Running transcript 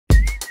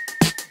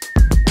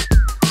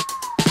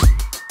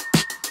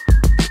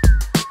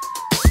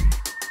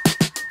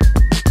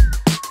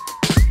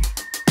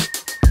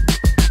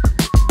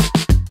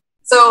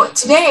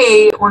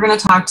Today, we're going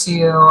to talk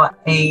to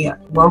a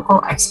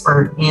local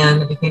expert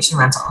in vacation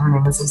rental. Her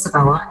name is Lisa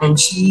Vella, and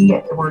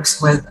she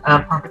works with a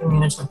property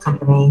management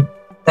company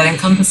that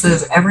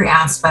encompasses every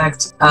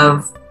aspect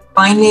of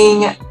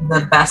finding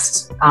the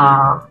best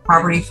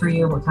property for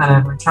you, what kind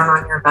of return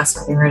on your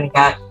investment you're going to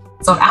get.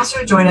 So I've asked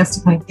her to join us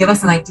to kind of give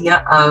us an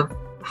idea of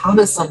how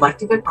to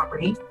select a good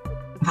property,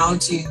 how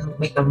to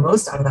make the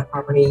most out of that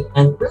property,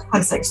 and really how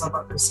to set yourself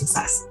up for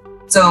success.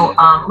 So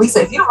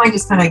Lisa, if you don't mind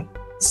just kind of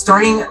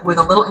starting with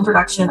a little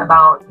introduction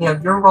about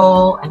your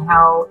role and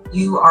how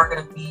you are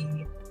going to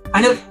be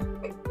kind of,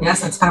 in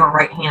essence, kind of a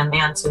right-hand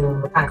man to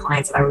the kind of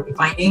clients that I would be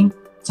finding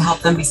to help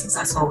them be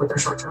successful with their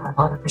short-term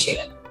rental. I appreciate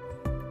it.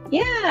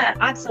 Yeah,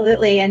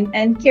 absolutely.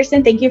 And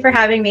Kirsten, thank you for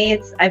having me.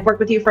 I've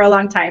worked with you for a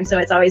long time, so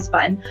it's always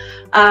fun.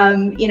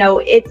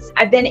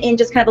 I've been in,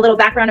 just kind of a little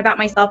background about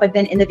myself. I've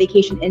been in the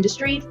vacation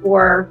industry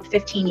for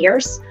 15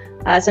 years.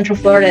 Central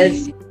Florida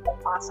is an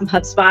awesome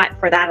hub spot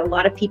for that. A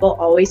lot of people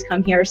always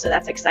come here, so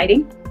that's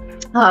exciting.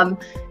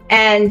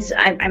 And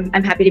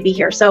I'm happy to be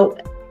here. So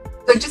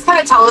just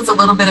kind of tell us a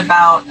little bit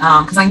about,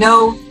 because I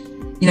know,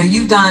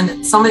 you've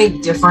done so many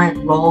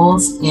different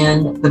roles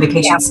in the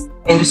vacation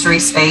industry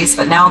space,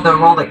 but now the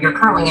role that you're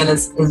currently in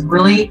is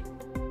really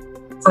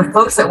for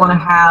folks that want to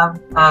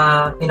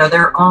have,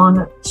 their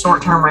own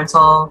short-term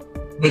rental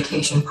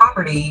vacation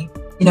property.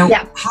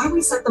 How do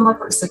we set them up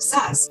for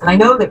success? And I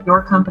know that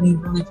your company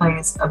really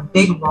plays a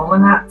big role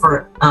in that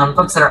for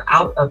folks that are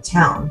out of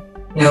town.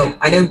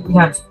 I know we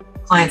have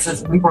clients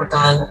that we've worked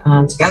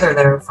on together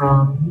that are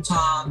from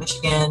Utah,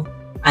 Michigan,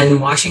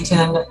 and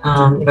Washington,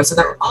 so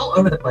they're all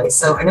over the place.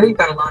 So I know you've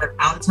got a lot of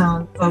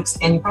out-of-town folks,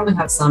 and you probably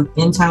have some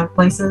in-town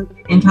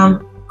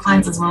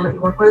clients as well that you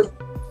work with.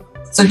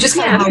 So just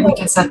kind of how we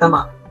can set them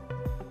up.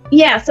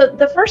 Yeah, so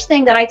the first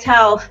thing that I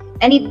tell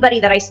anybody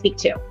that I speak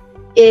to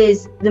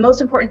is the most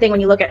important thing when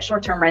you look at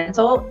short-term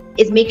rental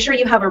is make sure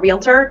you have a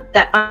realtor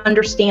that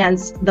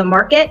understands the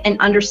market and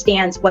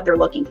understands what they're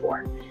looking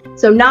for.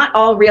 So not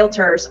all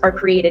realtors are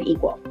created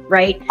equal,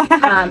 right?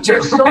 It's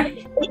true.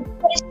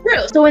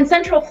 So in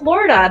Central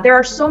Florida, there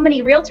are so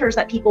many realtors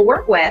that people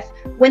work with.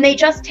 When they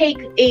just take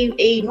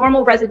a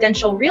normal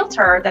residential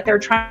realtor that they're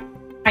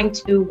trying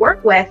to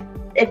work with,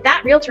 if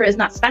that realtor is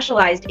not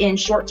specialized in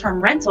short-term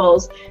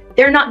rentals,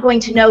 they're not going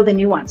to know the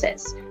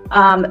nuances.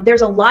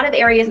 There's a lot of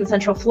areas in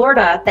Central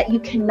Florida that you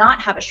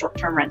cannot have a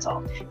short-term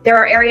rental. There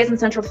are areas in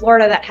Central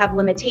Florida that have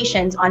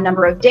limitations on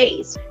number of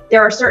days.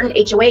 There are certain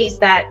HOAs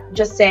that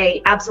just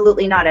say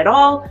absolutely not at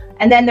all.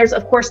 And then there's,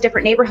 of course,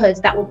 different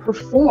neighborhoods that will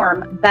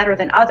perform better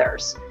than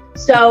others.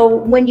 So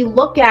when you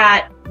look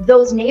at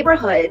those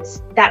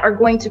neighborhoods that are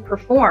going to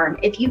perform,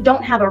 if you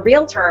don't have a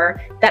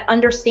realtor that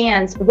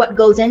understands what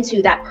goes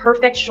into that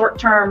perfect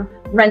short-term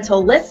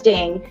rental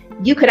listing,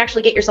 you could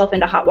actually get yourself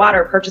into hot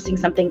water purchasing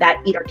something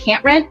that either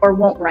can't rent or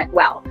won't rent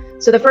well.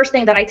 So the first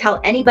thing that I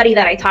tell anybody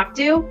that I talk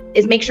to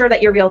is make sure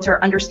that your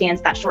realtor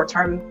understands that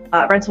short-term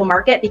rental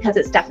market, because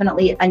it's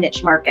definitely a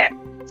niche market.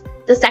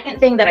 The second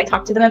thing that I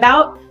talk to them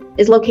about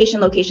is location,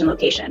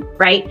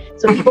 right?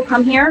 So people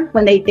come here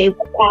when they look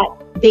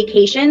at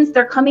vacations,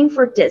 they're coming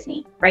for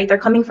Disney, right? They're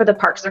coming for the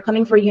parks, they're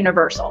coming for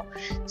Universal.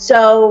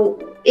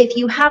 So if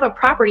you have a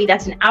property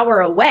that's an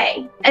hour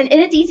away, and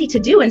it's easy to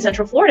do in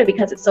Central Florida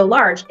because it's so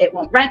large, it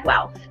won't rent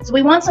well. So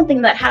we want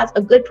something that has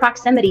a good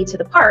proximity to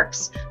the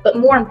parks, but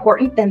more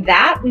important than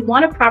that, we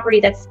want a property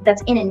that's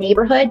in a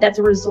neighborhood, that's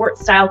a resort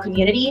style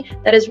community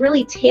that is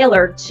really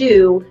tailored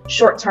to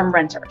short-term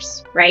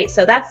renters, right?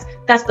 So that's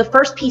the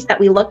first piece that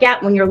we look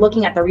at when you're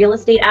looking at the real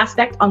estate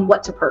aspect on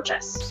what to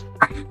purchase.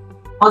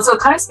 Well, so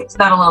kind of speak to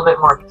that a little bit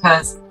more,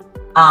 because,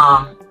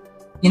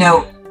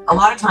 a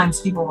lot of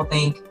times people will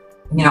think,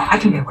 I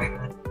can get away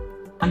with it.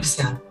 I'm just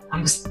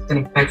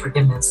gonna beg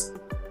forgiveness.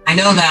 I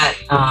know that,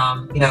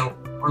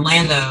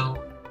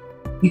 Orlando,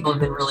 people have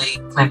been really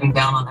clamping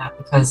down on that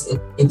because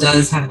it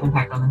does have an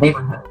impact on the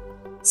neighborhood.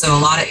 So a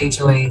lot of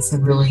HOAs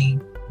have really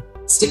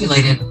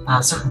stipulated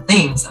certain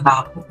things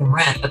about who can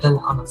rent. But then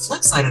on the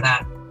flip side of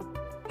that,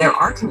 there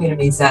are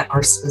communities that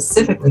are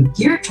specifically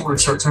geared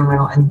towards short-term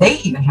rental, and they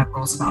even have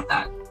rules about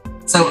that.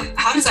 So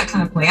how does that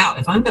kind of play out?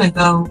 If I'm going to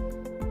go,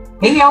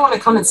 maybe I want to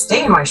come and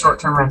stay in my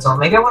short-term rental.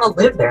 Maybe I want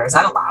to live there. Is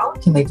that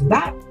allowed? Can they do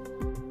that?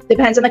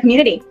 Depends on the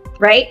community,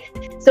 right?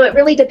 So it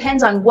really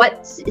depends on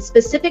what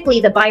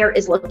specifically the buyer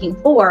is looking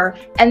for.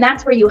 And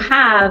that's where you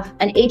have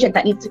an agent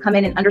that needs to come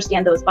in and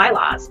understand those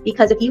bylaws.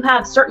 Because if you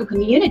have certain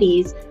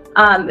communities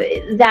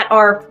that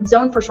are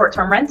zoned for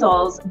short-term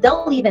rentals,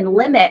 they'll even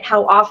limit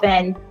how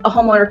often a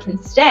homeowner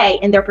can stay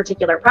in their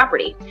particular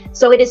property.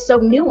 So it is so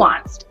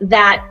nuanced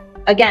that,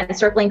 again,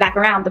 circling back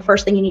around, the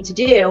first thing you need to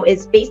do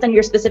is, based on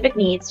your specific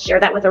needs, share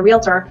that with a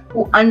realtor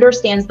who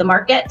understands the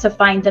market to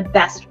find the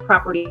best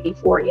property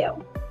for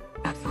you.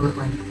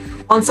 Absolutely.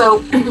 Well, and so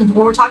when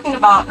we're talking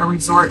about a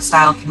resort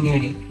style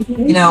community,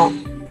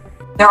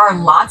 there are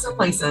lots of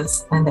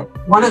places, and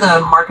one of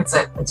the markets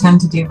that tend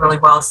to do really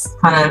well is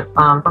kind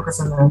of focus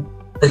on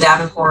the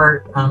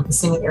Davenport,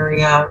 Kissimmee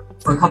area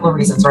for a couple of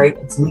reasons, right?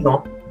 It's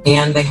legal,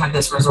 and they have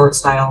this resort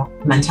style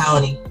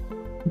mentality.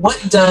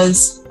 what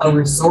does a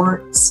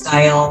resort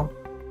style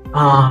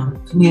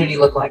community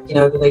look like? You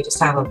know, do they just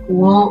have a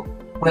pool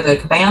with a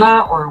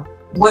cabana, or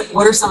what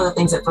are some of the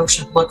things that folks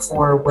should look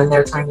for when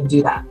they're trying to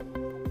do that?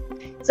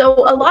 So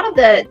a lot of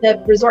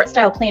the resort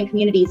style planned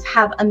communities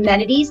have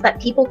amenities that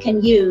people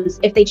can use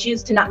if they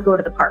choose to not go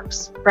to the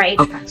parks, right?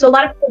 Okay. So a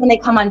lot of people, when they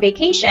come on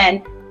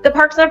vacation, the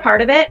parks are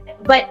part of it,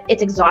 but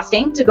it's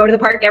exhausting to go to the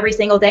park every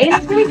single day.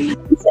 And it's very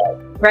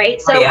expensive,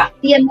 right? So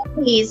the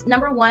amenities,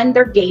 number one,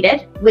 they're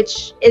gated,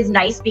 which is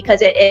nice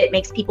because it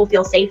makes people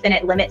feel safe and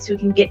it limits who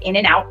can get in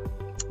and out.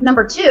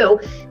 Number two,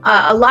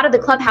 a lot of the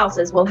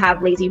clubhouses will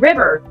have lazy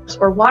rivers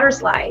or water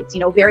slides,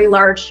 you know, very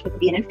large, it could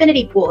be an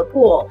infinity pool, a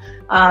pool.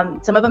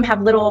 Some of them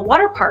have little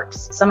water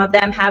parks. Some of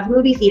them have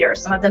movie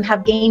theaters. Some of them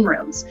have game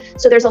rooms.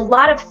 So there's a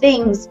lot of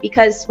things,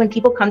 because when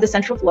people come to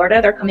Central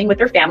Florida, they're coming with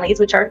their families,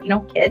 which are, you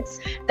know, kids,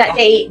 that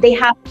they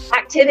have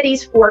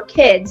activities for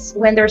kids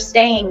when they're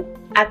staying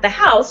at the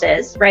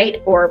houses,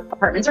 right, or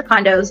apartments or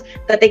condos,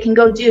 that they can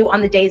go do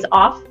on the days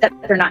off that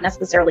they're not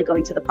necessarily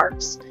going to the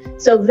parks.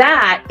 So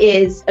that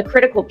is a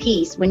critical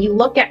piece. When you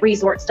look at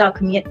resort style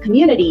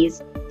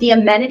communities, the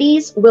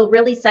amenities will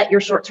really set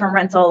your short-term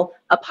rental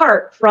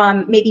apart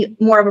from maybe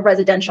more of a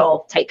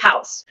residential type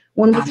house.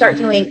 When we start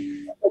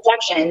doing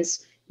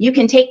projections, you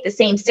can take the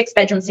same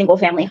 6-bedroom single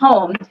family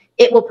home.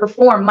 It will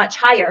perform much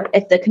higher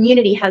if the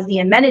community has the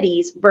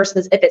amenities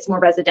versus if it's more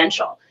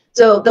residential.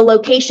 So the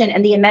location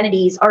and the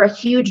amenities are a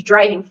huge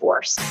driving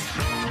force.